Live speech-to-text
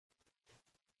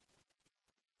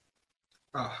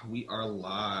We are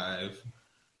live.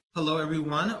 Hello,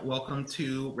 everyone. Welcome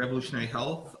to Revolutionary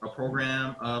Health, a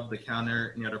program of the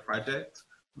Counter Neonatal Project.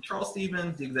 I'm Charles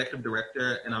Stevens, the Executive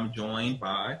Director, and I'm joined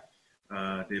by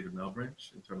David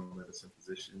Melbridge, internal medicine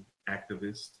physician,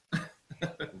 activist,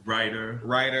 writer,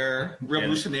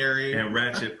 revolutionary, and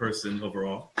ratchet person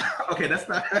overall. Okay, that's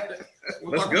not.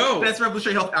 Let's go. That's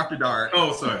Revolutionary Health After Dark.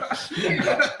 Oh, sorry.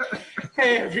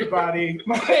 Hey, everybody.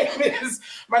 My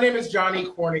name is Johnny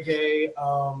Cornegay,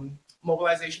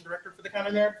 mobilization director for the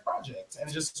Counter Narrative Project,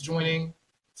 and just joining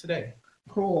today.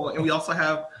 Cool. And we also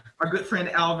have our good friend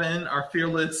Alvin, our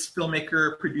fearless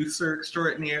filmmaker, producer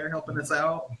extraordinaire, helping us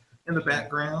out in the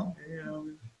background.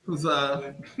 Who's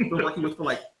been working with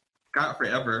for God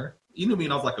forever. You knew me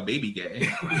when I was like a baby gay.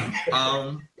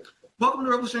 Welcome to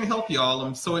Revolutionary Health, y'all.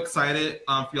 I'm so excited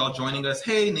for y'all joining us.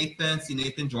 Hey, Nathan. See,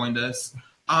 Nathan joined us.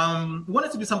 We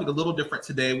wanted to do something a little different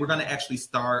today. We're going to actually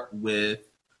start with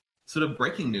sort of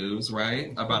breaking news,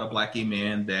 right? About a Black gay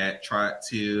man that tried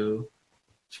to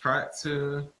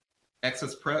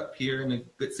access PrEP here in the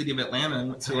good city of Atlanta and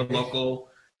went to a local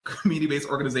community-based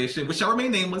organization, which shall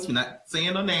remain nameless. We're not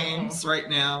saying no names right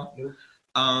now.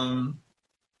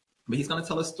 But he's going to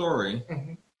tell a story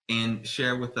and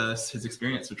share with us his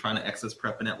experience with trying to access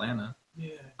PrEP in Atlanta.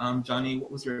 Yeah. Johnny,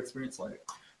 what was your experience like?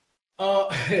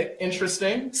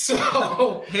 Interesting.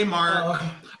 So, hey, Mark.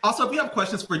 Also, if you have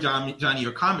questions for Johnny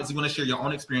or comments, you want to share your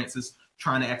own experiences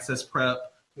trying to access PrEP,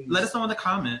 let us know in the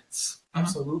comments.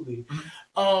 Absolutely.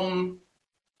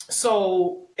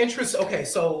 So, okay.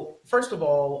 So, first of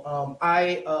all,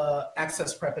 I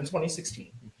accessed PrEP in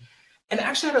 2016. And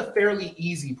actually had a fairly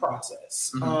easy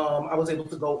process. I was able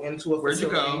to go into a facility. Where'd you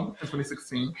go in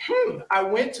 2016? I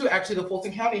went to actually the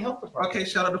Fulton County Health Department. Okay,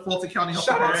 shout out to Fulton County Health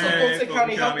Department. Shout out to Fulton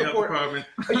County Health Department.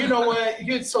 You know what?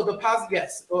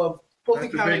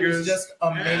 Fulton County was just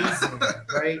amazing,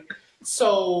 right?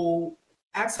 So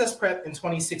access PrEP in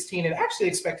 2016 and actually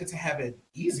expected to have an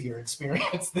easier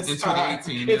experience this time.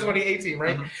 2018,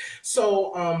 right?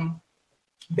 So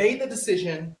made the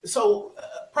decision. So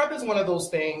PrEP is one of those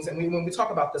things, and when we talk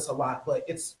about this a lot, but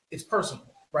it's personal,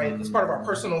 right? It's part of our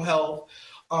personal health.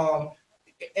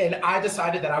 And I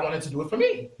decided that I wanted to do it for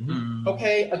me.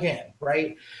 Okay, again,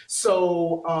 right?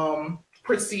 So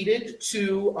proceeded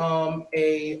to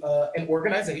an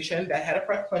organization that had a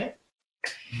PrEP clinic.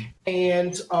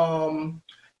 And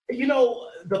you know,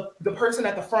 the person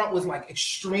at the front was like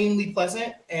extremely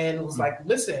pleasant and was like,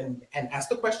 listen, and asked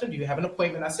the question, do you have an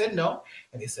appointment? I said no.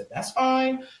 And they said, that's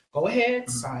fine. Go ahead,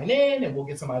 sign in, and we'll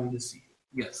get somebody to see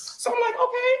you. Yes. So I'm like,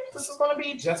 okay, this is going to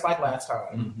be just like last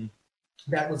time.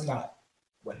 That was not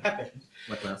what happened.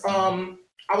 Like last time.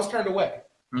 I was turned away.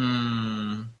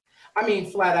 I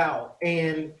mean, flat out.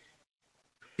 And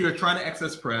you were trying to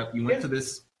access PrEP. You went to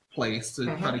this place to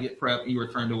try to get PrEP, and you were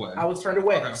turned away. I was turned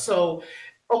away.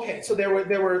 Okay. So there were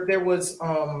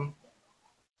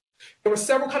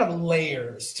several kind of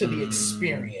layers to the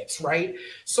experience, right?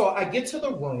 So I get to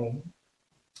the room,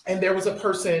 and there was a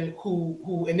person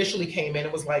who initially came in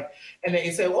and was like, and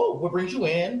they said, "Oh, what brings you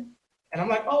in?" And I'm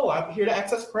like, "Oh, I'm here to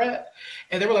access PrEP."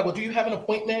 And they were like, "Well, do you have an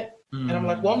appointment?" And I'm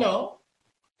like, "Well, no."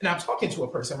 And I'm talking to a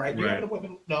person, right? Do you have an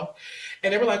appointment? No.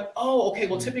 And they were like, "Oh, okay.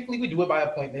 Well, typically we do it by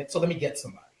appointment, so let me get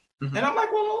somebody." And I'm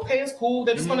like, "Well, okay, it's cool.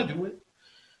 They're just gonna do it."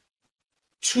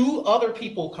 2 other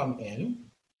people come in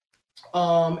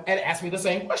and ask me the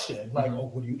same question. Like, oh,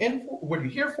 what are you in for? What are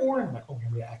you here for? And I'm like, oh, I'm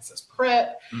here to access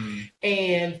PrEP.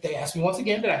 And they asked me once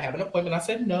again, did I have an appointment? I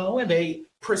said no. And they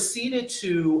proceeded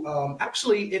to,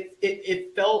 actually,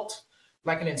 it felt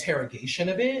like an interrogation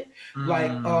a bit.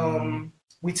 Like,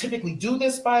 we typically do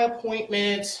this by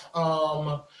appointment.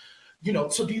 You know,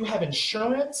 so do you have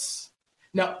insurance?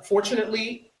 Now,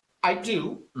 fortunately, I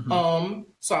do.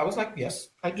 So I was like, yes,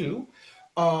 I do.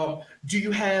 Do you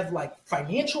have like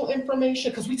financial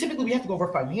information? Because we have to go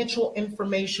over financial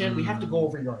information. We have to go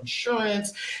over your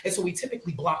insurance. And so we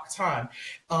typically block time.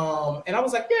 And I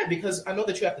was like, yeah, because I know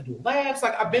that you have to do labs.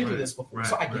 Like I've been through this before,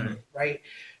 so I get it, right?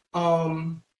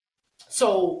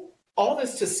 So all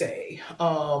this to say,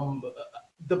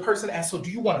 the person asked, so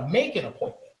do you want to make an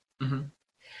appointment? And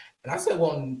I said,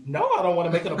 well, no, I don't want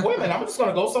to make an appointment. I'm just going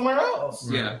to go somewhere else.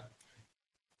 Yeah.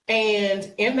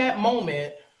 And in that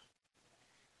moment,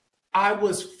 I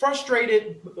was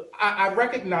frustrated. I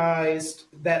recognized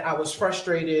that I was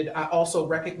frustrated. I also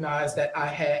recognized that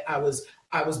I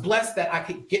was blessed that I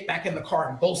could get back in the car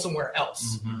and go somewhere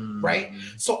else, right?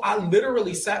 So I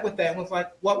literally sat with that and was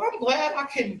like, well, I'm glad I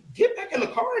can get back in the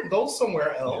car and go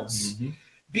somewhere else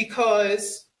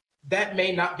because that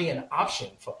may not be an option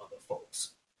for other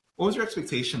folks. What was your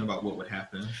expectation about what would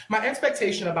happen? My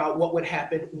expectation about what would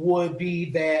happen would be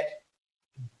that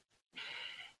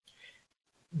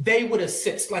they would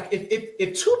assist. Like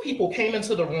if two people came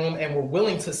into the room and were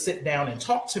willing to sit down and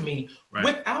talk to me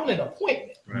without an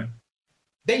appointment,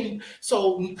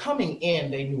 so coming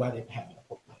in, they knew I didn't have an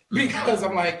appointment because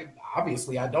I'm like,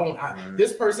 obviously I don't.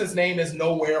 This person's name is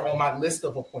nowhere on my list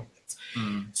of appointments.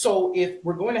 So if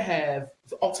we're going to have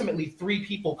ultimately 3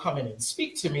 people come in and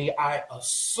speak to me, I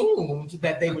assumed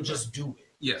that they would just do it.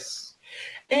 Yes.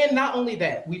 And not only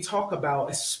that, we talk about,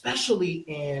 especially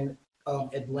in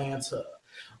Atlanta,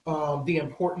 the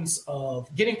importance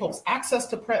of getting folks access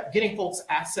to PrEP, getting folks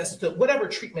access to whatever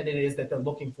treatment it is that they're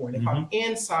looking for. And if I'm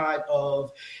inside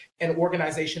of an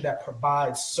organization that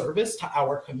provides service to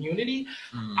our community,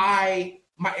 my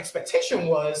expectation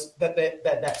was that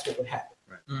that's what would happen.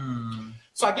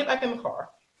 So I get back in the car,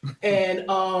 and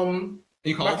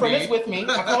my friend is with me.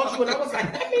 I called you and I was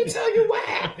like, let me tell you what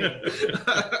happened.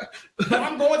 But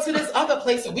I'm going to this other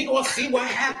place and we're going to see what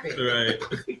happened. Right.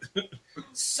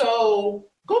 So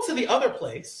go to the other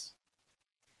place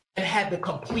and had the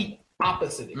complete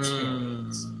opposite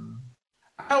experience.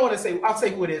 I don't want to say, I'll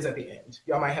say who it is at the end.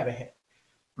 Y'all might have a hint.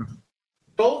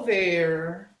 Go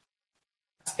there,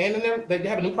 stand in there. They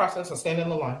have a new process. I stand in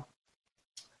the line.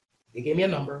 They gave me a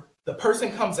number. The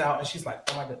person comes out and she's like,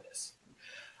 oh my goodness.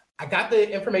 I got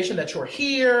the information that you're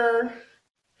here.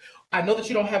 I know that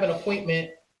you don't have an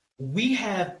appointment. We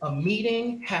have a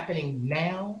meeting happening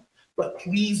now, but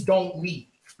please don't leave.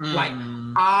 Like,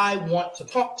 I want to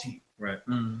talk to you. Right.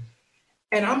 And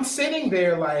I'm sitting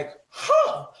there like,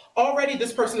 already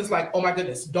this person is like, oh my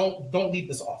goodness, don't leave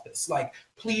this office. Like,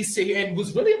 please sit here. And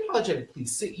was really apologetic.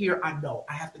 Please sit here. I know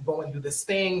I have to go and do this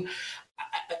thing,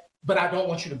 but I don't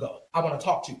want you to go. I want to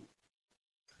talk to you.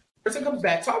 Person comes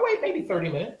back. So I wait maybe 30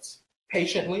 minutes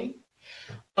patiently.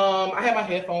 I had my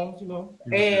headphones,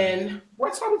 and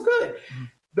works out was good.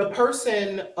 The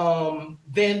person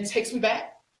then takes me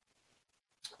back,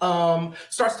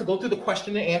 starts to go through the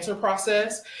question and answer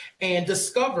process, and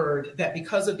discovered that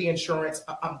because of the insurance,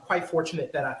 I'm quite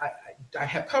fortunate that I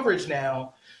have coverage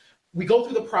now. We go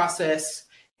through the process,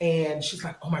 and she's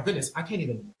like, oh my goodness, I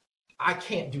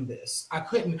can't do this. I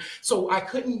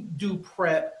couldn't do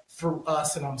PrEP through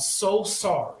us, and I'm so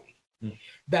sorry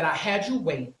that I had you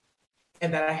wait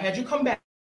and that I had you come back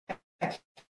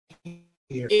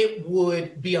here. It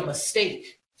would be a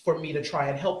mistake for me to try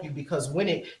and help you because when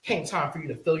it came time for you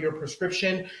to fill your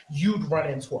prescription, you'd run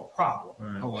into a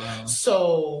problem. Oh, wow.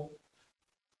 So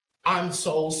I'm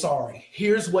so sorry.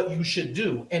 Here's what you should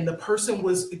do. And the person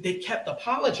they kept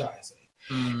apologizing.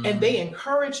 And they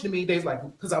encouraged me. They was like,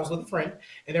 because I was with a friend,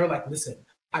 and they were like, listen,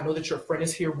 I know that your friend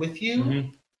is here with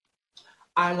you.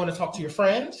 I want to talk to your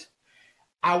friend.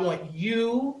 I want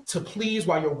you to please,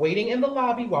 while you're waiting in the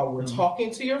lobby, while we're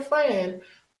talking to your friend,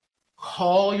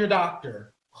 call your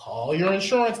doctor, call your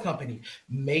insurance company,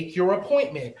 make your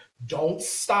appointment. Don't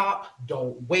stop,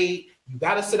 don't wait. You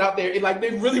got to sit out there.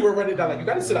 They really were running down, like, you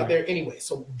got to sit out there anyway.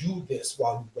 So do this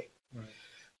while you wait.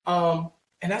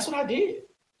 And that's what I did.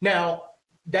 Now,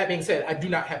 that being said, I do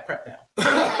not have PrEP now.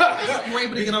 You were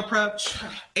able to get on PrEP.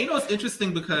 It's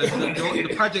interesting because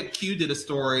the Project Q did a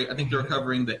story. I think they were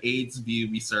covering the AIDS View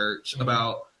research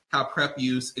about how PrEP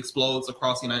use explodes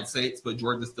across the United States, but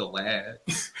Georgia still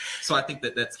lags. So I think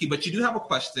that's key. But you do have a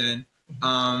question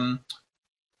from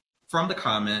the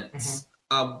comments.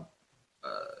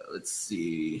 Let's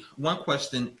see. One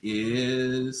question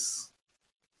is...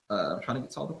 I'm trying to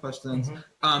get to all the questions.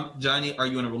 Johnny, are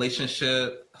you in a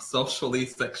relationship, socially,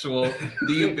 sexual?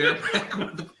 Do you bear PrEP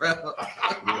with the PrEP?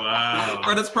 Wow.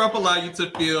 Or does PrEP allow you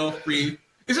to feel free?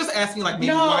 It's just asking, like,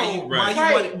 maybe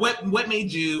what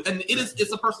made you, and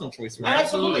it's a personal choice, right?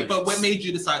 Absolutely. But what made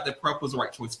you decide that PrEP was the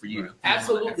right choice for you? Right.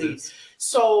 Absolutely.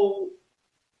 So,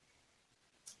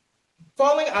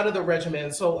 falling out of the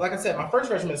regimen. So, like I said, my first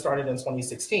regimen started in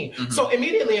 2016. So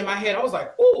immediately in my head, I was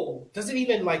like, "Oh, does it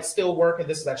even still work?" And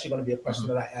this is actually going to be a question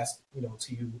that I asked,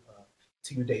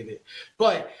 to you, David.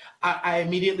 But I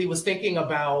immediately was thinking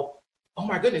about, oh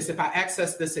my goodness, if I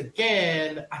access this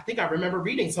again, I think I remember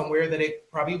reading somewhere that it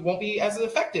probably won't be as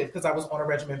effective because I was on a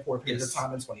regimen for a period of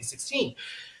time in 2016.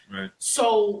 Right.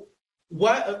 So,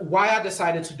 why I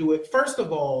decided to do it? First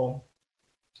of all,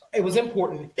 it was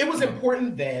important. It was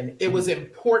important then. It was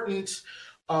important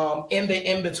in the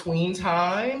in-between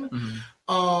time.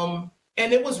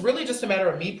 And it was really just a matter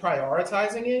of me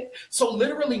prioritizing it. So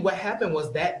literally what happened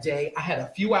was that day I had a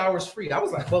few hours free. I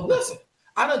was like, well, listen,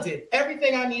 I done did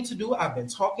everything I need to do. I've been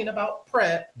talking about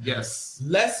PrEP. Yes.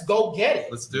 Let's go get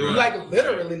it. Let's do it.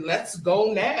 Literally, let's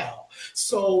go now.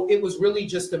 So it was really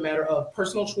just a matter of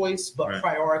personal choice, but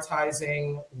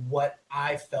prioritizing what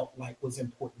I felt like was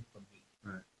important for me.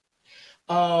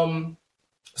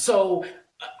 So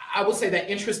I would say that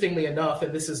interestingly enough,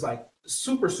 and this is like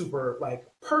super like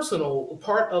personal,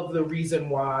 part of the reason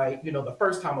why, you know, the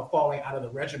first time of falling out of the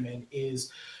regimen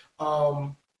is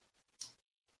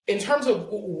in terms of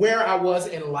where I was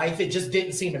in life, it just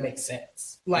didn't seem to make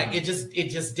sense. Like it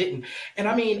just didn't. And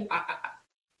I mean,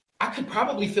 I could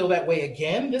probably feel that way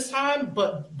again this time,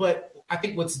 but I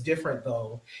think what's different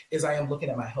though is I am looking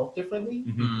at my health differently,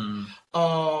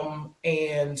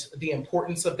 and the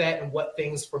importance of that and what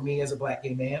things for me as a Black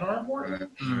gay man are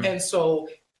important. And so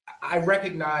I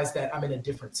recognize that I'm in a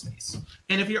different space.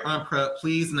 And if you're on PrEP,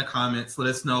 please in the comments let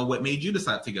us know what made you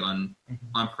decide to get on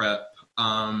PrEP.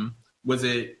 Was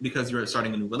it because you were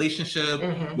starting a new relationship?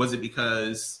 Was it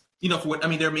because, you know, for what, I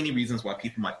mean, there are many reasons why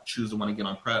people might choose to want to get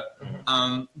on PrEP.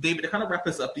 David, to kind of wrap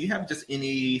us up, do you have just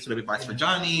any sort of advice for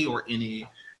Johnny or any?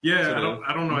 Yeah,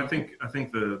 I don't know. I think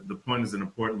the point is an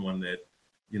important one, that,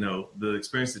 you know, the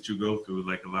experience that you go through,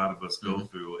 like a lot of us go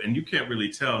through, and you can't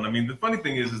really tell. And I mean, the funny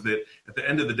thing is that at the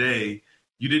end of the day,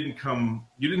 you didn't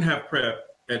have PrEP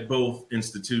at both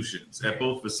institutions, at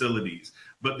both facilities,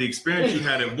 but the experience you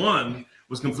had at one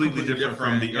was completely different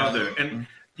from the other. And,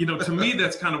 you know, to me,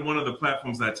 that's kind of one of the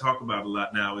platforms that I talk about a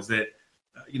lot now, is that,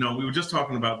 you know, we were just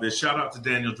talking about this. Shout out to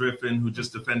Daniel Driffin, who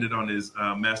just defended on his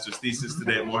master's thesis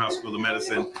today at Morehouse School of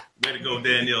Medicine. Way to go,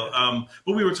 Daniel.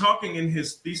 But we were talking in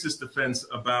his thesis defense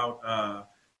about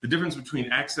the difference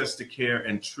between access to care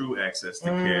and true access to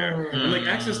care. And like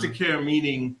access to care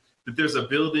meaning that there's a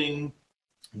building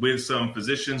with some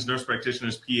physicians, nurse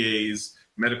practitioners, PAs,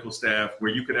 medical staff,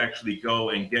 where you could actually go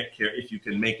and get care if you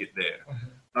can make it there.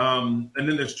 And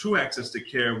then there's true access to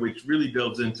care, which really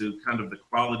builds into kind of the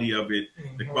quality of it,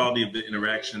 the quality of the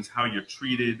interactions, how you're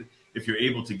treated, if you're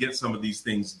able to get some of these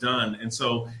things done. And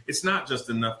so it's not just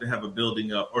enough to have a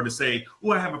building up or to say,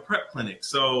 oh, I have a PrEP clinic,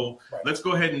 so let's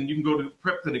go ahead and you can go to the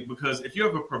PrEP clinic. Because if you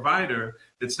have a provider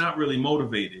that's not really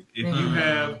motivated, if you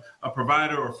have a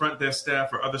provider or front desk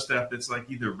staff or other staff that's like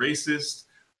either racist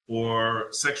or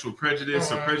sexual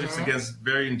prejudice or prejudice against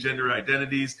varying gender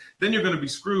identities, then you're going to be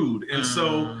screwed. And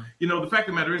so, you know, the fact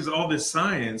of the matter is all this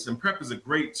science, and PrEP is a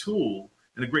great tool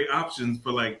and a great option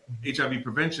for like HIV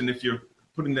prevention if you're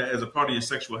putting that as a part of your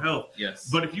sexual health. Yes.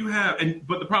 But if you have,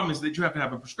 but the problem is that you have to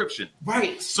have a prescription.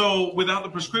 Right. So without the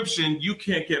prescription, you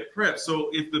can't get PrEP.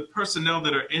 So if the personnel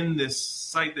that are in this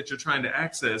site that you're trying to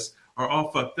access are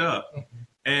all fucked up,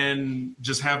 and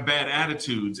just have bad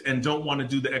attitudes and don't want to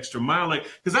do the extra mile. Like,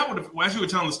 because that would have, as you were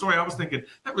telling the story, I was thinking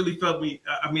that really felt me.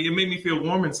 I mean, it made me feel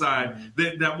warm inside.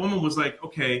 That woman was like,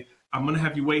 okay, I'm going to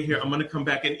have you wait here. I'm going to come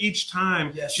back. And each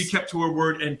time she kept to her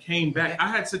word and came back. I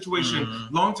had a situation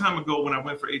long time ago when I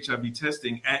went for HIV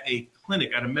testing at a clinic,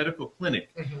 at a medical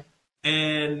clinic.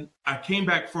 And I came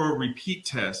back for a repeat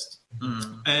test,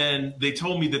 and they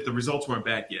told me that the results weren't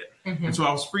back yet. And so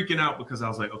I was freaking out because I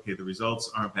was like, okay, the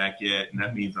results aren't back yet, and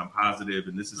that means I'm positive,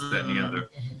 and this is that and the other.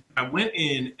 I went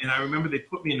in, and I remember they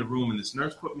put me in the room, and this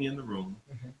nurse put me in the room,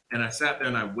 and I sat there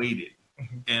and I waited.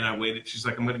 And I waited. She's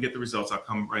like, I'm going to get the results. I'll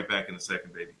come right back in a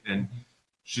second, baby. And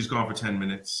she's gone for 10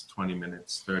 minutes, 20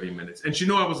 minutes, 30 minutes. And she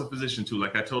knew I was a physician too.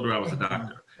 Like I told her I was a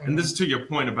doctor. And this is to your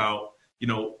point about, you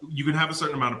know, you can have a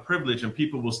certain amount of privilege and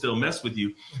people will still mess with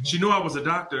you. She knew I was a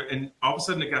doctor, and all of a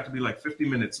sudden it got to be like 50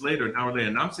 minutes later, an hour later,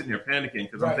 and I'm sitting here panicking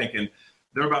because I'm thinking,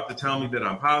 they're about to tell me that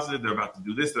I'm positive, they're about to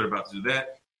do this, they're about to do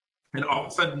that. And all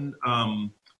of a sudden,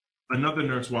 another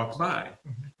nurse walks by,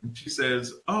 and she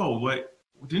says, oh, what,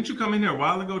 didn't you come in here a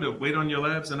while ago to wait on your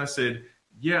labs? And I said,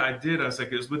 yeah, I did. I was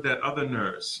like, it was with that other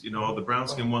nurse, you know, the brown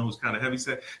skin one who's kind of heavy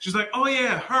set. She's like, oh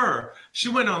yeah, her. She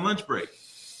went on lunch break.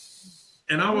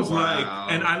 And I was like,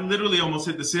 and I literally almost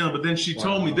hit the ceiling. But then she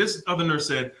told me, this other nurse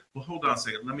said, well, hold on a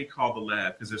second. Let me call the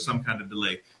lab because there's some kind of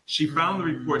delay. She found the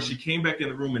report. She came back in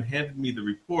the room and handed me the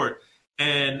report.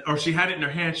 Or she had it in her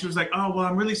hand. She was like, oh, well,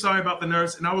 I'm really sorry about the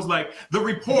nurse. And I was like, the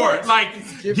report, like,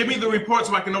 give me the report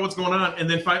so I can know what's going on. And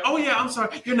then fight, oh, yeah, I'm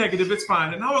sorry. You're negative. It's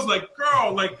fine. And I was like,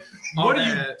 girl, like, what are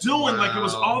you doing? Like, it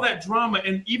was all that drama.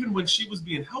 And even when she was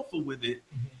being helpful with it,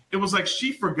 it was like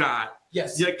she forgot.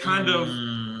 Yet kind of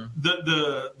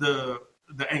the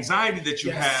anxiety that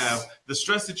you have, the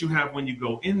stress that you have when you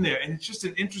go in there. And it's just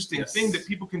an interesting thing that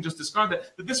people can just discard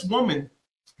that this woman,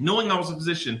 knowing I was a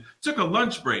physician, took a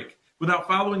lunch break without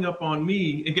following up on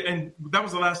me. And that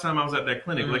was the last time I was at that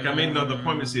clinic. Like I made another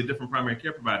appointment to see a different primary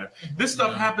care provider. This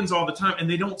stuff happens all the time and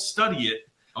they don't study it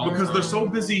because they're so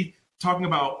busy talking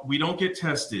about, we don't get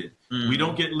tested. We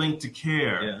don't get linked to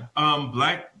care.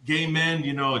 Black gay men,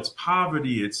 you know, it's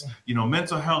poverty, it's, you know,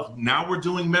 mental health. Now we're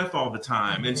doing meth all the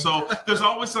time. And so there's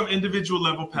always some individual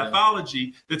level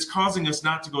pathology that's causing us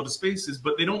not to go to spaces,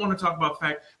 but they don't want to talk about the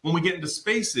fact when we get into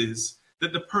spaces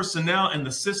that the personnel and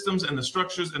the systems and the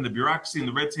structures and the bureaucracy and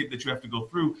the red tape that you have to go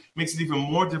through makes it even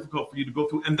more difficult for you to go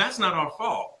through. And that's not our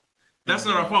fault. That's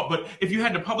not our fault. But if you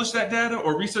had to publish that data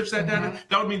or research that data,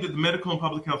 that would mean that the medical and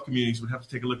public health communities would have to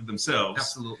take a look at themselves.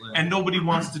 Absolutely. And nobody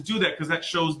wants to do that because that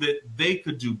shows that they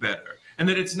could do better and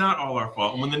that it's not all our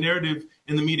fault. And when the narrative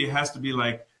in the media has to be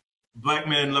like, Black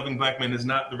men loving Black men is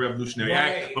not the Revolutionary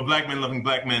Act, but Black men loving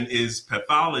Black men is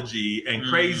pathology and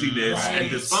craziness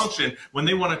and dysfunction. When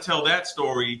they want to tell that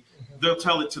story, they'll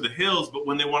tell it to the hills. But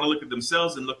when they want to look at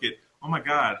themselves and look at, oh my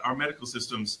God, our medical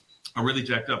systems are really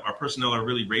jacked up. Our personnel are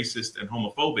really racist and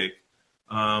homophobic.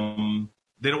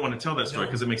 They don't want to tell that story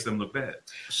because it makes them look bad.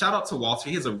 Shout out to Walter.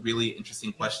 He has a really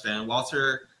interesting question.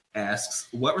 Walter asks,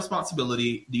 what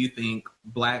responsibility do you think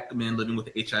Black men living with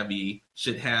HIV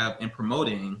should have in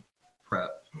promoting PrEP?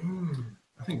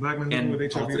 I think Black men living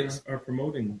with HIV politics are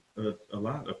promoting a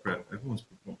lot of PrEP. Everyone's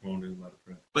promoting a lot of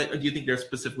PrEP. But do you think there's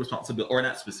specific responsibility, or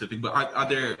not specific, but are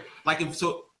there, like, if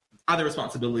so, are there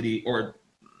responsibility, or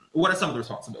what are some of the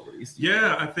responsibilities?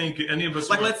 Yeah, I think any of us,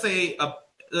 like, let's say a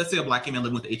Black man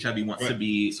living with HIV wants to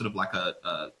be sort of like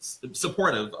a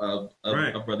supportive of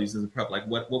brothers in PrEP. Like,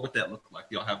 what would that look like?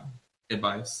 Do y'all have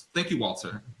advice? Thank you,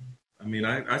 Walter. I mean,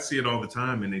 I see it all the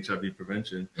time in HIV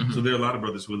prevention. So there are a lot of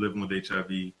brothers who are living with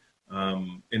HIV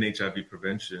in HIV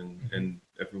prevention, and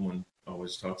everyone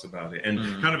always talks about it and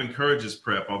kind of encourages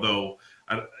PrEP. Although,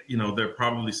 there are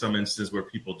probably some instances where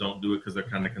people don't do it because they're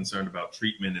kind of concerned about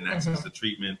treatment and access to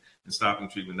treatment and stopping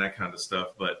treatment, that kind of stuff.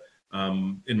 But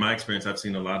in my experience, I've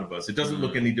seen a lot of us. It doesn't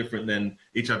look any different than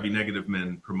HIV negative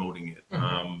men promoting it.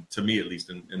 To me, at least,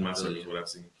 in my circles, what I've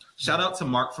seen. Shout out to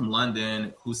Mark from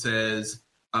London, who says,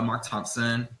 Mark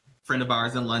Thompson, friend of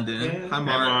ours in London. Yeah. Hi,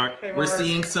 Mark. Hey, Mark. We're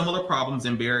seeing similar problems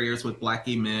and barriers with Black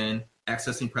gay men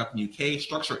accessing PrEP in UK,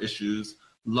 structural issues,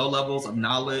 low levels of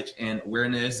knowledge and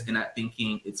awareness, and not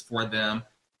thinking it's for them.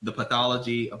 The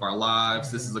pathology of our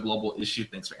lives. This is a global issue.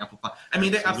 Thanks for amplifying. I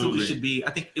mean, there absolutely should be.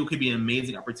 I think it could be an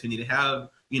amazing opportunity to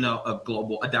have, a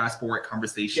diasporic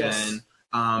conversation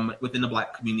within the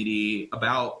Black community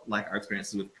about like our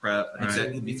experiences with PrEP. I think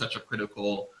that could be such a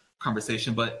critical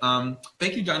conversation. But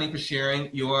thank you, Johnny, for sharing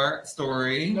your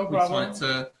story. No problem. We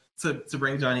just wanted to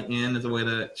bring Johnny in as a way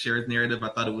to share his narrative. I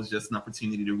thought it was just an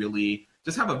opportunity to really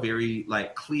just have a very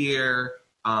like clear,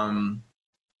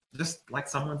 just like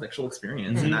someone's actual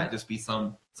experience and not just be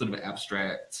some sort of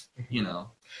abstract,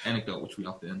 anecdote, which we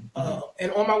often.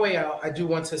 And on my way out, I do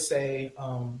want to say,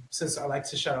 since I like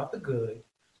to shout out the good,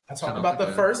 I talked about the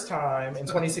first time in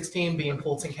 2016 being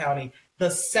Fulton County. The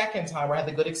second time I had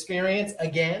the good experience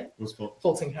again was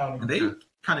Fulton County. And they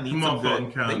kind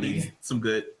of need some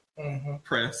good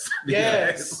press.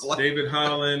 Yes. David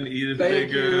Holland, Edith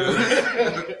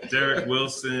Baker, Derek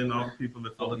Wilson, all the people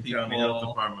at Fulton County Health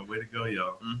Department. Way to go,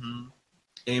 y'all.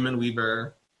 Eamon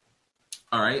Weaver.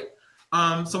 All right.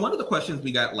 So one of the questions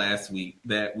we got last week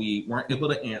that we weren't able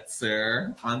to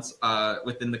answer on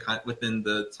within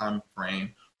the time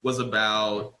frame was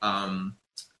about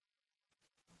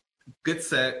good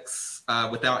sex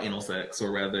without anal sex,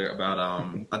 or rather about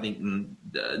I think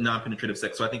non-penetrative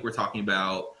sex. So I think we're talking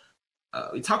about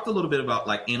we talked a little bit about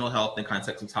like anal health in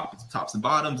context of tops and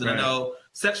bottoms, and I know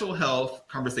sexual health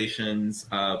conversations,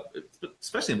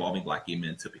 especially involving Black gay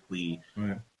men, typically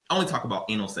only talk about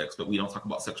anal sex, but we don't talk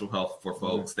about sexual health for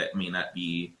folks that may not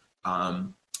be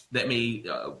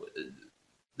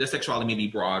their sexuality may be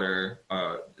broader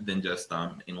than just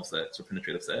anal sex or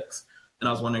penetrative sex. And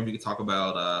I was wondering if you could talk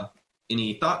about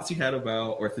any thoughts you had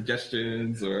about, or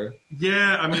suggestions, or.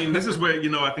 Yeah, I mean, this is where,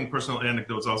 I think personal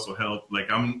anecdotes also help. Like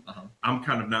I'm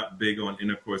kind of not big on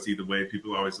intercourse either way.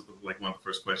 People always, like, one of the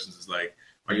first questions is like,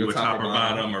 are you a top or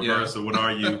bottom or verse, or what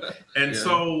are you? And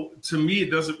so to me,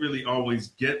 it doesn't really always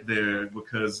get there,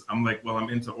 because I'm like, well, I'm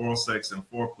into oral sex and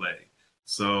foreplay.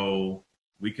 So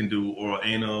we can do oral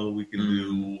anal, we can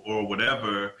do oral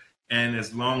whatever. And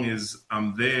as long as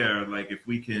I'm there, like, if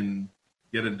we can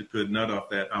get a good nut off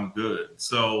that, I'm good.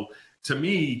 So to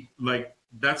me, like,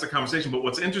 that's a conversation. But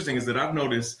what's interesting is that I've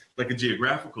noticed like a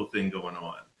geographical thing going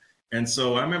on. And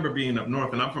so I remember being up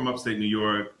north, and I'm from upstate New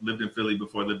York, lived in Philly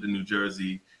before I lived in New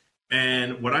Jersey.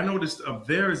 And what I noticed up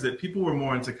there is that people were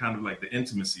more into kind of like the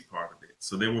intimacy part of it.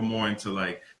 So they were more into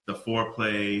like the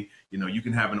foreplay, you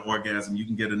can have an orgasm, you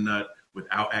can get a nut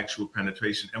without actual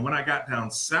penetration. And when I got down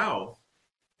south,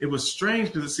 it was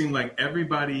strange because it seemed like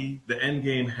everybody, the end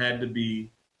game had to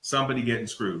be somebody getting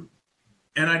screwed.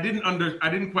 And I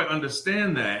didn't quite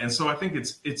understand that. And so I think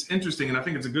it's interesting, and I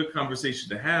think it's a good conversation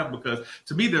to have, because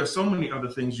to me, there are so many other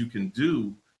things you can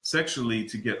do sexually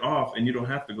to get off, and you don't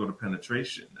have to go to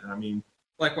penetration. I mean,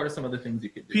 Like, what are some of the things you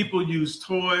could do? People use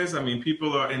toys. I mean,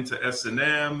 people are into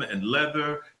S&M and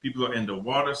leather. People are into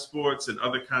water sports and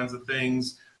other kinds of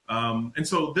things. And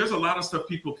so there's a lot of stuff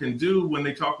people can do when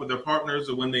they talk with their partners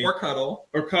or when they Or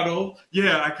cuddle.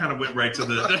 Yeah, I kind of went right to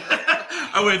the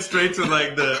I went straight to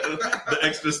like the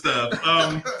extra stuff.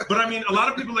 But I mean, a lot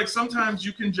of people, like, sometimes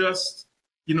you can just,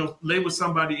 you know, lay with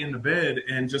somebody in the bed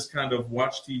and just kind of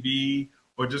watch TV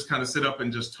or just kind of sit up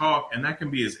and just talk, and that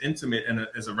can be as intimate and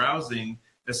as arousing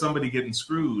as somebody getting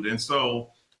screwed. And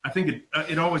so I think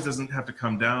it always doesn't have to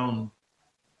come down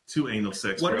to anal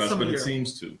sex for us, but it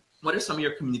seems to. What are some of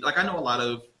your community? Like, I know a lot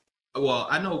of. Well,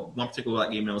 I know one particular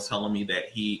Black gay man was telling me that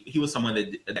he was someone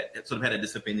that sort of had a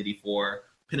disaffinity for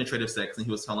penetrative sex, and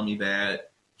he was telling me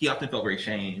that he often felt very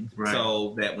shamed. Right.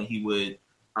 So that when he would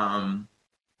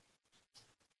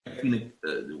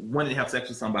wanted to have sex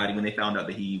with somebody, when they found out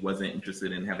that he wasn't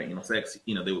interested in having anal sex,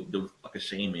 you know, there was like a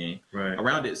shaming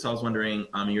around it. So I was wondering,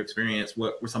 in your experience,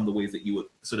 what were some of the ways that you would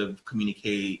sort of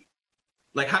communicate?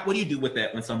 Like, what do you do with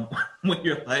that when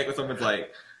someone's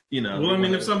like, you know? Well, I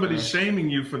mean, if somebody's shaming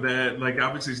you for that, like,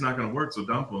 obviously it's not going to work, so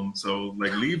dump them. So,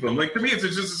 like, leave them. Like, to me, it's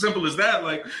just as simple as that.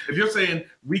 Like, if you're saying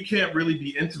we can't really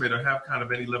be intimate or have kind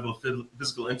of any level of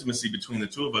physical intimacy between the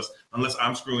two of us unless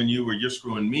I'm screwing you or you're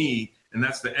screwing me, and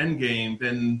that's the end game,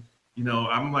 then, you know,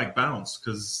 I'm like, bounce,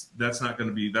 because that's not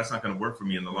going to work for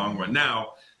me in the long run.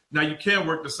 Now you can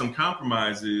work to some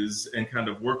compromises and kind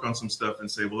of work on some stuff and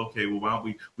say, well, okay, well, why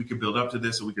don't we could build up to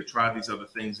this, or we could try these other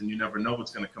things, and you never know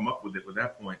what's going to come up with it at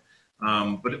that point.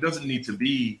 But it doesn't need to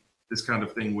be this kind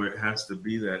of thing where it has to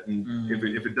be that. And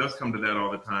if it does come to that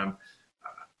all the time,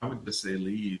 I would just say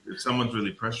leave if someone's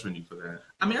really pressuring you for that.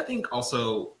 I mean, I think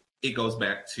also it goes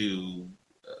back to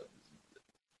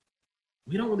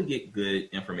we don't really get good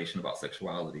information about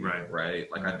sexuality, right?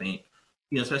 Like, I think,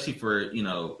 you know, especially for, you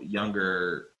know,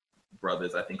 younger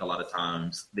brothers, I think a lot of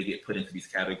times they get put into these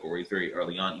categories very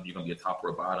early on. Either you're going to be a top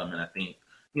or a bottom. And I think,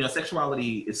 you know,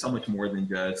 sexuality is so much more than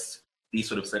just these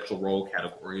sort of sexual role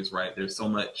categories, right? There's so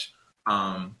much,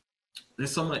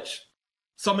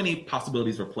 so many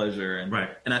possibilities for pleasure.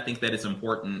 And I think that it's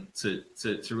important to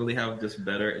really have just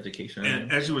better education.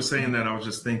 And as you were saying that, I was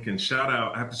just thinking,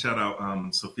 I have to shout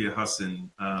out Sophia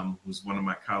Husson, who's one of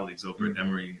my colleagues over at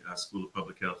Emory School of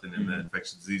Public Health and in the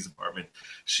infectious disease department.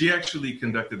 She actually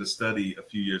conducted a study a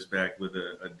few years back with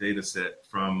a data set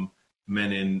from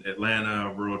men in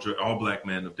Atlanta, all Black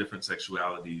men of different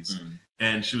sexualities.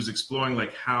 And she was exploring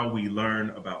like how we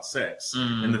learn about sex.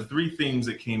 And the three themes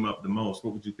that came up the most,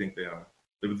 what would you think they are?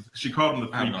 She called them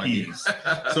the three P's.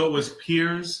 So it was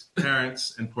peers,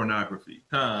 parents, and pornography.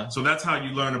 So that's how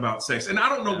you learn about sex. And I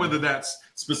don't know whether that's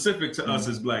specific to us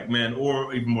as Black men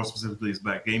or even more specifically as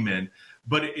Black gay men,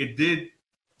 but it did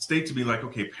state to me like,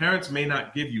 okay, parents may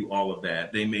not give you all of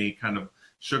that. They may kind of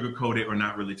sugarcoat it or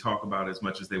not really talk about it as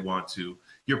much as they want to.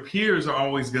 Your peers are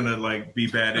always going to like be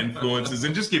bad influences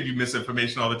and just give you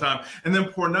misinformation all the time. And then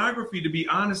pornography, to be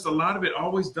honest, a lot of it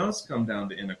always does come down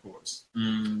to intercourse,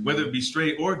 whether it be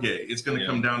straight or gay. It's going to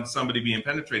come down to somebody being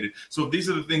penetrated. So if these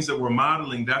are the things that we're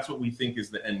modeling, that's what we think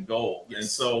is the end goal. And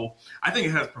so I think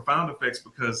it has profound effects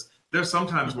because there's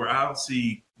sometimes where I'll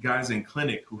see guys in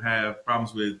clinic who have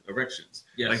problems with erections.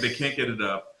 Like they can't get it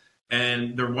up.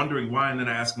 And they're wondering why. And then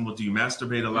I ask them, well, do you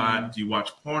masturbate a lot? Do you watch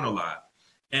porn a lot?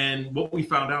 And what we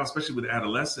found out, especially with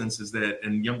adolescents, is that,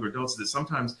 and younger adults, is that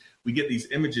sometimes we get these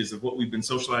images of what we've been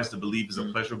socialized to believe is a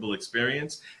pleasurable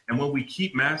experience. And when we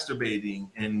keep masturbating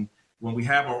and when we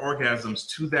have our orgasms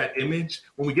to that image,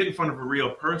 when we get in front of a real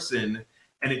person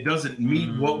and it doesn't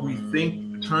meet what we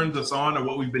think turns us on or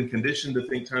what we've been conditioned to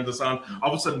think turns us on,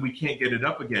 all of a sudden we can't get it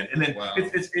up again. And then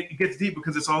it gets deep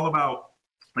because it's all about,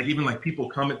 like, even like people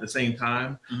come at the same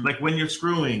time. Like when you're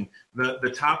screwing,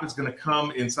 the top is going to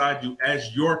come inside you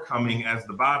as you're coming as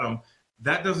the bottom.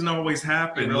 That doesn't always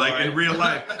happen. In real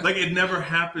life, like it never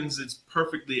happens as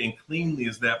perfectly and cleanly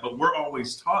as that. But we're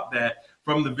always taught that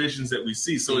from the visions that we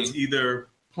see. So it's either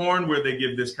porn where they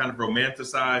give this kind of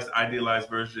romanticized, idealized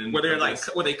version, where they're like,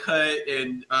 where they cut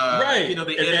and you know,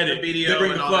 they edit the video. They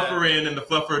bring the fluffer in, and the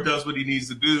fluffer does what he needs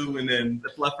to do, and then the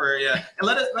fluffer, And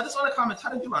let us know in the comments,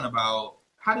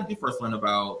 how did you first learn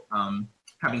about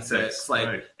having sex?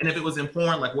 And if it was in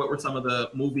porn, like what were some of the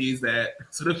movies that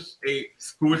sort of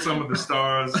shaped? Who were some of the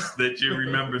stars that you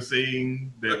remember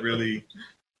seeing that really,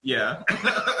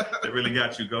 that really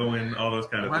got you going? All those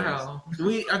kind of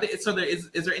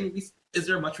things. Is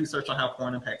there much research on how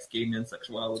porn impacts gay men's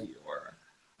sexuality? Or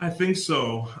I think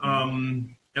so,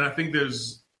 and I think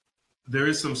there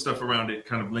is some stuff around it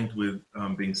kind of linked with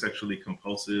being sexually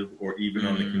compulsive or even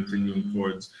on the continuum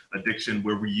towards addiction,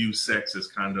 where we use sex as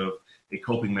kind of a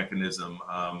coping mechanism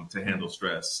to handle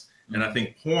stress. And I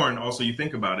think porn also, you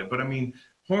think about it, but I mean,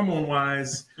 hormone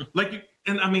wise, like,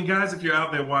 and I mean, guys, if you're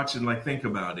out there watching, like, think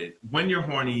about it. When you're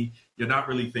horny, you're not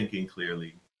really thinking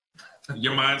clearly.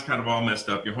 Your mind's kind of all messed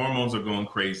up. Your hormones are going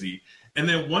crazy. And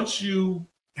then once you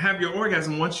have your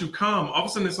orgasm, once you come, all of a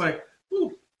sudden it's like,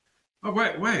 ooh, oh,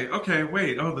 wait, okay,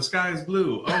 wait. Oh, the sky is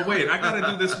blue. Oh, wait, I got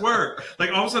to do this work.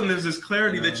 Like, all of a sudden there's this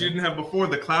clarity that you didn't have before.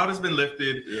 The cloud has been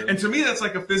lifted. Yeah. And to me, that's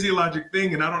like a physiologic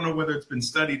thing. And I don't know whether it's been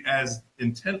studied as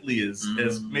intently as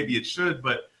maybe it should.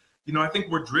 But, you know, I think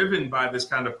we're driven by this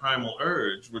kind of primal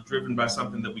urge. We're driven by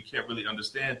something that we can't really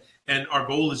understand. And our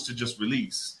goal is to just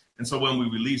release. And so when we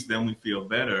release, then we feel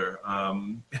better.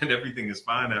 And everything is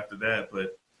fine after that.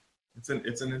 But it's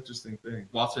an interesting thing.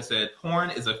 Walter said,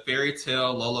 porn is a fairy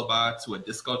tale lullaby to a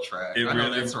disco track. I know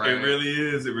that's right. It really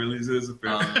is. It really is a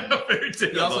fairy tale.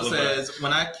 He also says,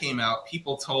 when I came out,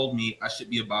 people told me I should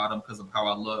be a bottom because of how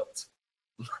I looked.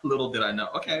 Little did I know.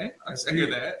 Okay, I hear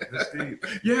that.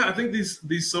 Yeah, I think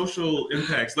these social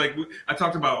impacts, like I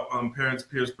talked about parents,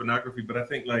 peers, pornography, but I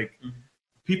think like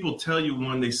people tell you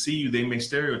when they see you, they may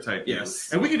stereotype you.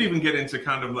 Yes. And we could even get into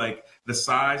kind of like the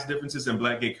size differences in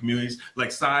Black gay communities,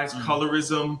 like size,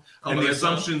 colorism, and the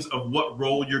assumptions of what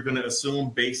role you're going to assume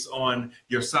based on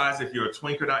your size, if you're a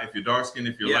twink or not, if you're dark skinned,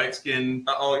 if you're light skinned.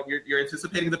 You're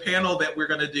anticipating the panel that we're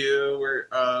going to do. We're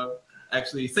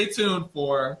actually, stay tuned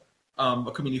for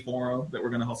a community forum that we're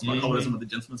going to host about colorism with the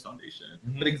Gentlemen's Foundation.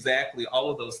 But exactly,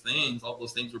 all those things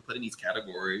we're put in these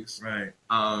categories. Right.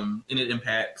 And it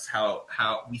impacts how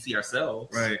we see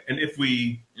ourselves. Right. And if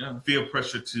we feel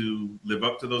pressure to live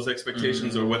up to those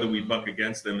expectations or whether we buck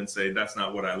against them and say, that's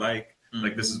not what I like,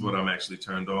 like this is what I'm actually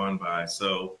turned on by.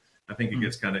 So I think it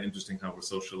gets kind of interesting how we're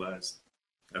socialized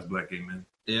as Black gay men.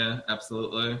 Yeah,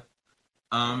 absolutely.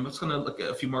 I'm just going to look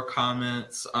at a few more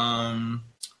comments.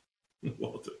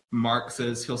 Walter. Mark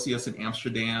says he'll see us in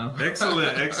Amsterdam.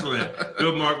 Excellent.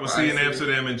 Good, Mark. We'll see you in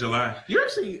Amsterdam in July. You're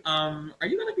actually, are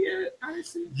you going to be at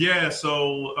IAC? Yeah,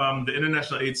 so the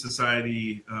International AIDS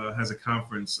Society has a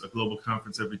conference, a global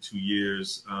conference every 2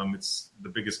 years. It's the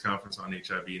biggest conference on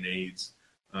HIV and AIDS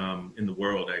in the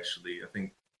world, actually. I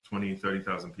think 20,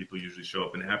 30,000 people usually show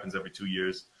up, and it happens every 2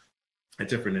 years at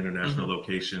different international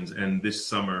locations. And this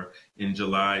summer in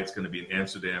July, it's going to be in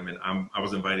Amsterdam. And I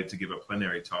was invited to give a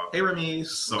plenary talk. Hey, Ramesh.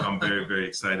 So I'm very, very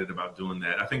excited about doing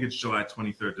that. I think it's July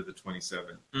 23rd to the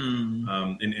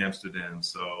 27th in Amsterdam.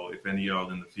 So if any of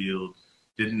y'all in the field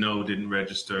didn't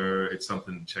register, it's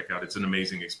something to check out. It's an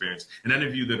amazing experience. And any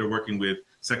of you that are working with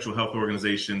sexual health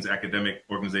organizations, academic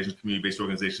organizations, community-based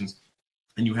organizations,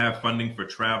 and you have funding for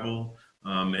travel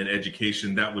and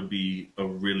education, that would be a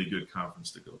really good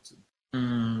conference to go to.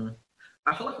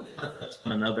 I feel like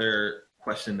another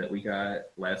question that we got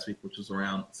last week, which was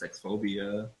around sex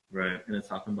phobia, right? And it's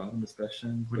talking about in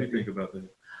discussion. What do you think about that?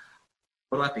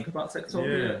 What do I think about sex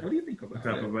phobia? Yeah. What do you think about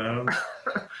it?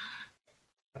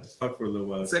 Let's talk for a little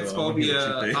while. Sex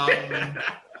phobia.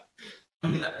 I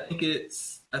mean, I think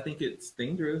it's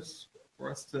dangerous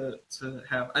for us to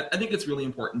have. I think it's really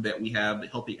important that we have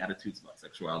healthy attitudes about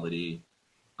sexuality.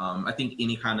 I think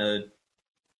any kind of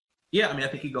I mean, I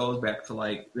think it goes back to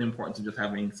like the importance of just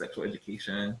having sexual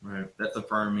education. Right. That's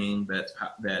affirming.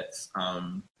 That's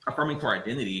affirming to our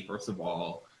identity, first of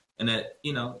all, and that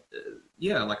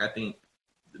like I think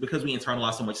because we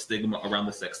internalize so much stigma around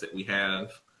the sex that we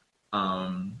have,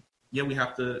 we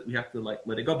have to like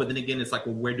let it go. But then again, it's like,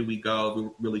 well, where do we go?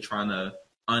 We're really trying to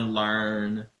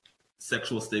unlearn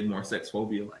sexual stigma or sex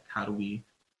phobia. Like, how do we?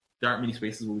 There aren't many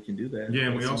spaces where we can do that. Yeah,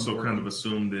 and we also kind of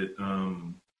assume that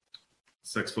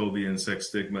sex phobia and sex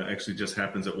stigma actually just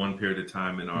happens at one period of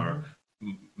time in our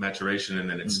maturation and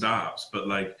then it stops. But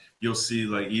like you'll see,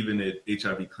 like even at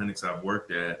HIV clinics I've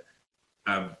worked at,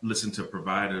 I've listened to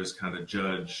providers kind of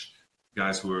judge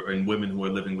guys who are and women who are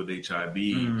living with HIV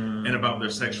and about their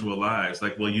sexual lives.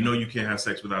 Like, well, you can't have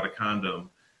sex without a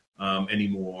condom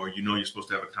anymore. You're supposed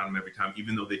to have a condom every time,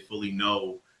 even though they fully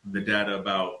know the data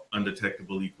about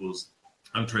undetectable equals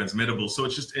untransmittable. So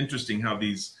it's just interesting how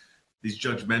these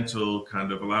judgmental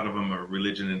kind of, a lot of them are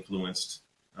religion influenced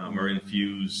or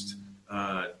infused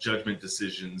judgment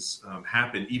decisions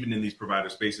happen even in these provider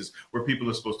spaces where people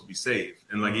are supposed to be safe.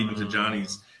 And like even to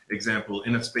Johnny's example,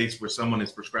 in a space where someone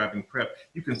is prescribing PrEP,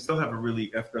 you can still have a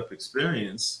really effed up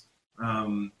experience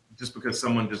just because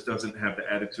someone just doesn't have the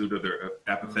attitude or they're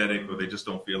apathetic or they just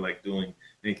don't feel like doing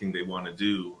anything they want to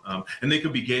do. And they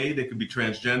could be gay, they could be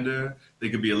transgender, they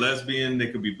could be a lesbian,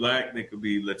 they could be Black, they could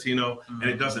be Latino, and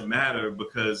it doesn't matter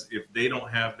because if they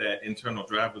don't have that internal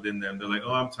drive within them, they're like,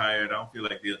 oh, I'm tired, I don't feel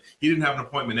like dealing. He didn't have an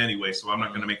appointment anyway, so I'm not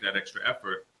going to make that extra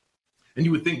effort. And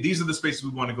you would think these are the spaces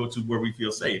we want to go to where we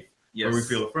feel safe, where we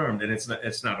feel affirmed, and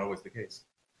it's not always the case.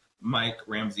 Mike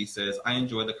Ramsey says, I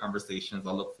enjoy the conversations.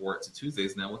 I look forward to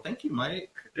Tuesdays now. Well, thank you,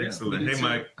 Mike. Excellent. Hey,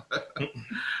 Mike.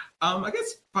 I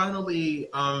guess finally,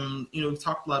 we've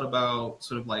talked a lot about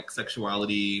sort of like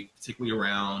sexuality, particularly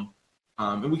around,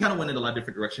 and we kind of went in a lot of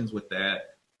different directions with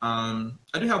that. I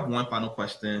do have one final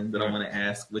question that I want to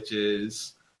ask, which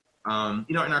is,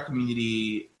 in our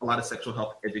community, a lot of sexual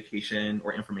health education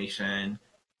or information,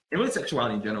 and really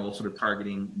sexuality in general, sort of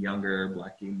targeting younger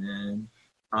Black gay men.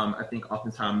 I think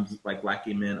oftentimes like Black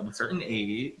gay men of a certain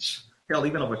age, hell,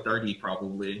 even over 30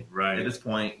 probably, right at this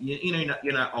point,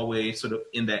 you're not always sort of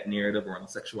in that narrative around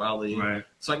sexuality. Right.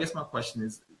 So I guess my question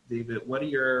is, David, what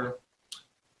are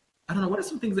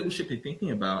some things that we should be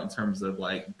thinking about in terms of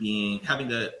like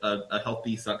having a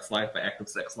healthy sex life, an active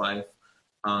sex life?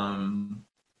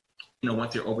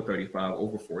 Once you're over 35,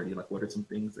 over 40, like what are some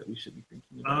things that we should be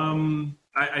thinking about?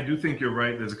 I do think you're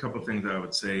right. There's a couple of things that I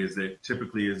would say is that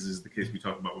typically is the case we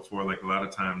talked about before, like a lot of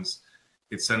times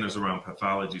it centers around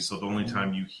pathology. So the only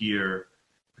time you hear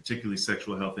particularly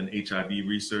sexual health and HIV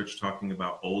research talking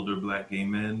about older Black gay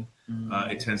men,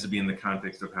 it tends to be in the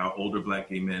context of how older Black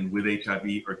gay men with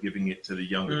HIV are giving it to the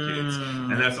younger kids.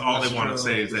 And that's all they want to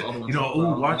say is that,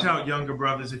 watch out, younger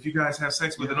brothers. If you guys have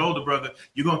sex with an older brother,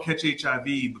 you're going to catch HIV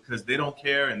because they don't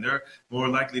care and they're more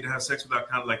likely to have sex without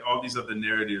condom, like all these other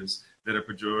narratives that are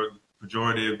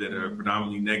pejorative, that are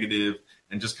predominantly negative,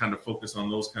 and just kind of focus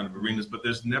on those kind of arenas. But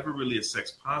there's never really a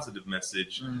sex positive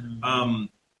message.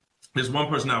 There's one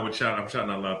person I would shout. I'm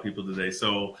shouting out a lot of people today.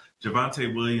 So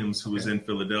Javante Williams, who is in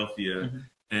Philadelphia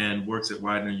and works at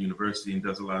Widener University and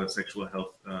does a lot of sexual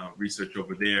health research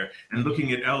over there, and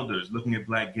looking at elders, looking at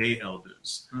Black gay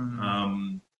elders.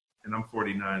 And I'm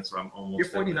 49, so I'm almost. You're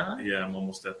 49? Yeah, I'm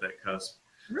almost at that cusp.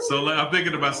 Really? So I'm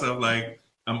thinking to myself, like,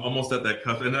 I'm almost at that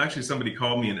cusp. And actually, somebody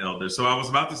called me an elder. So I was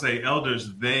about to say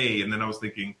elders, they, and then I was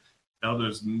thinking,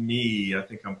 elders, me. I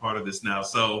think I'm part of this now.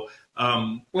 So,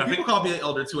 people call me an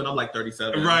elder too, and I'm like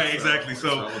 37. Right, exactly.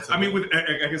 So I mean,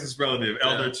 I guess it's relative.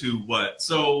 Elder to what?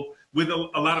 So with a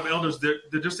lot of elders,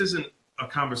 there just isn't a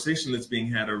conversation that's being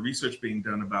had or research being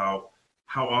done about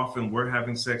how often we're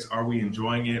having sex. Are we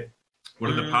enjoying it?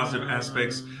 What are the positive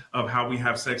aspects of how we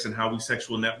have sex and how we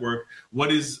sexual network?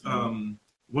 What is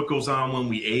what goes on when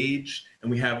we age and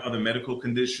we have other medical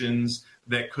conditions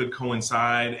that could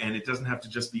coincide? And it doesn't have to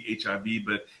just be HIV,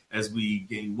 but as we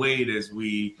gain weight, as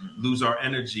we lose our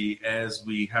energy, as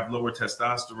we have lower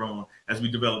testosterone, as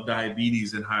we develop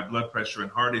diabetes and high blood pressure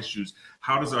and heart issues,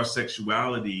 how does our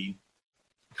sexuality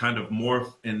kind of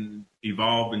morph and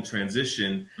evolve and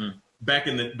transition back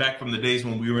from the days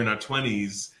when we were in our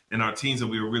 20s and our teens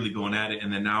and we were really going at it,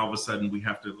 and then now all of a sudden we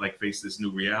have to like face this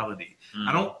new reality.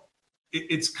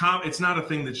 It's not a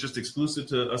thing that's just exclusive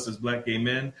to us as Black gay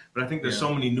men, but I think there's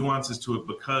so many nuances to it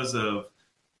because of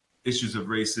issues of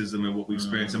racism and what we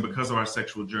experience, and because of our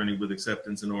sexual journey with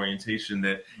acceptance and orientation,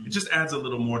 that it just adds a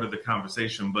little more to the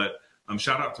conversation. But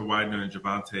shout out to Widener and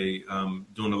Javante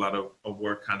doing a lot of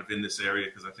work kind of in this area,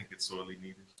 because I think it's sorely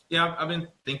needed. Yeah, I've been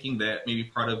thinking that maybe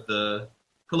part of the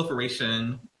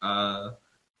proliferation of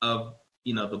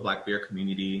the Black bear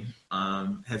community I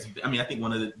think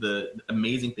one of the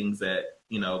amazing things that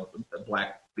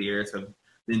Black bears have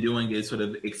been doing is sort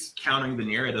of countering the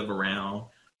narrative around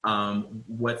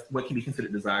what can be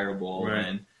considered desirable,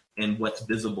 and what's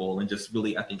visible, and just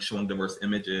really, I think, showing diverse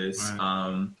images,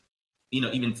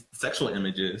 even sexual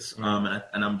images,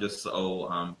 and I'm just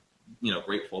so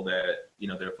grateful that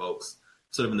there are folks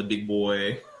sort of in the big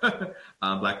boy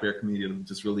Black bear community that have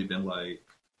just really been like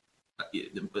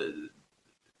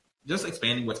just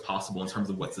expanding what's possible in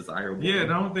terms of what's desirable. Yeah,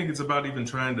 and I don't think it's about even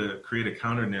trying to create a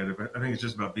counter narrative. I think it's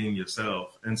just about being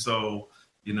yourself. And so,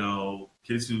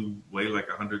 kids who weigh like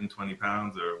 120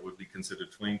 pounds or would be considered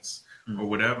twinks or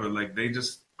whatever, like they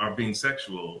just are being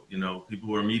sexual. People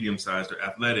who are medium-sized or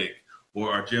athletic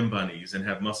or are gym bunnies and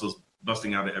have muscles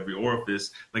busting out of every orifice,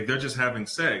 like they're just having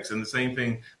sex. And the same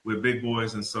thing with big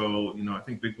boys. And so, I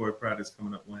think Big Boy Pride is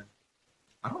coming up when?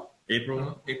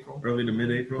 April, early to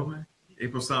mid-April.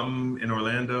 April something in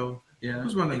Orlando. Yeah.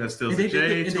 Who's running that still?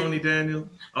 Tony Daniel,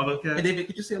 all those guys. And David,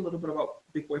 could you say a little bit about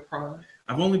Big Boy Pride?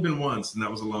 I've only been once, and that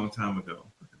was a long time ago.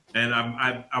 And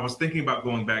I was thinking about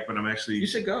going back, but I'm actually... You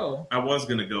should go. I was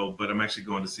going to go, but I'm actually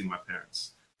going to see my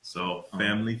parents. So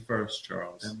family first,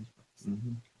 Charles.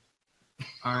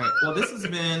 All right. Well, this has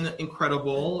been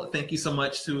incredible. Thank you so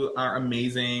much to our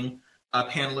amazing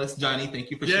panelist. Johnny,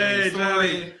 thank you for sharing your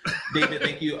story. David,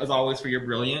 thank you as always for your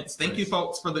brilliance. Thank you,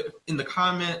 folks, for in the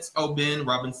comments. Oh, Ben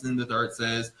Robinson III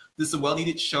says, this is a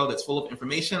well-needed show that's full of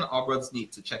information. All brothers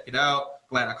need to check it out.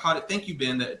 Glad I caught it. Thank you,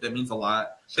 Ben. That means a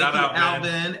lot. Shout out,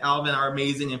 Alvin. Alvin, our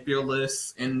amazing and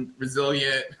fearless and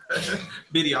resilient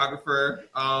videographer,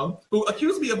 who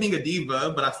accused me of being a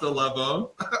diva, but I still love him.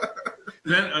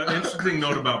 Ben, an interesting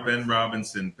note about Ben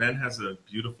Robinson. Ben has a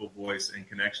beautiful voice and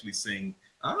can actually sing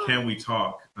Can We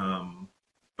Talk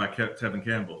by Tevin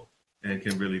Campbell, and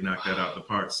can really knock that out the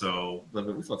park. So love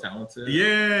it. We're so talented.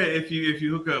 Yeah, if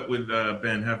you hook up with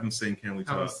Ben, have him sing Can We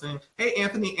Talk. Hey,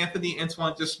 Anthony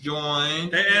Antoine just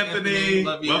joined. Hey, Anthony.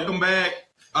 Love you. Welcome back.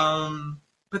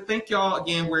 But thank y'all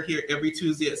again. We're here every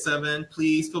Tuesday at 7.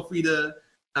 Please feel free to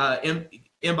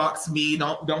inbox me.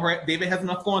 Don't worry. David has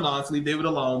enough going on, so leave David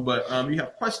alone. But you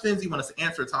have questions, you want us to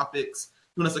answer, topics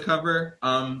you want us to cover.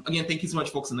 Again, thank you so much,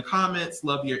 folks, in the comments.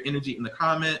 Love your energy in the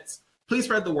comments. Please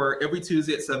spread the word. Every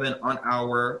Tuesday at 7 on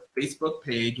our Facebook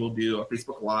page, we'll do a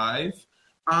Facebook Live.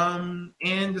 And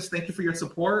just thank you for your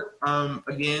support.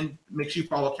 Again, make sure you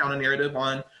follow Counter Narrative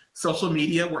on social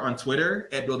media. We're on Twitter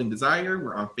at Building Desire.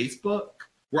 We're on Facebook.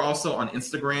 We're also on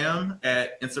Instagram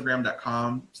at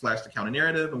instagram.com/The Counter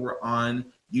Narrative. And we're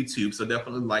on YouTube. So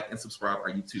definitely like and subscribe to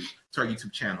our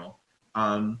YouTube channel.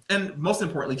 And most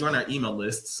importantly, join our email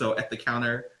list. So at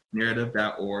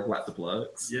thecounternarrative.org, lots of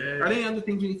plugs. Yeah. Are there any other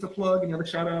things you need to plug? Any other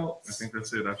shout outs? I think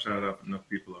that's it. I've shouted out enough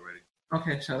people already.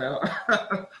 Okay, shout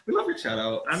out. We love your shout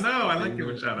outs. I know. I like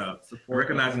giving shout outs.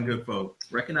 Recognizing good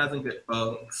folks. Recognizing good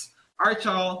folks. All right,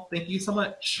 y'all. Thank you so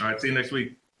much. All right. See you next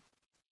week.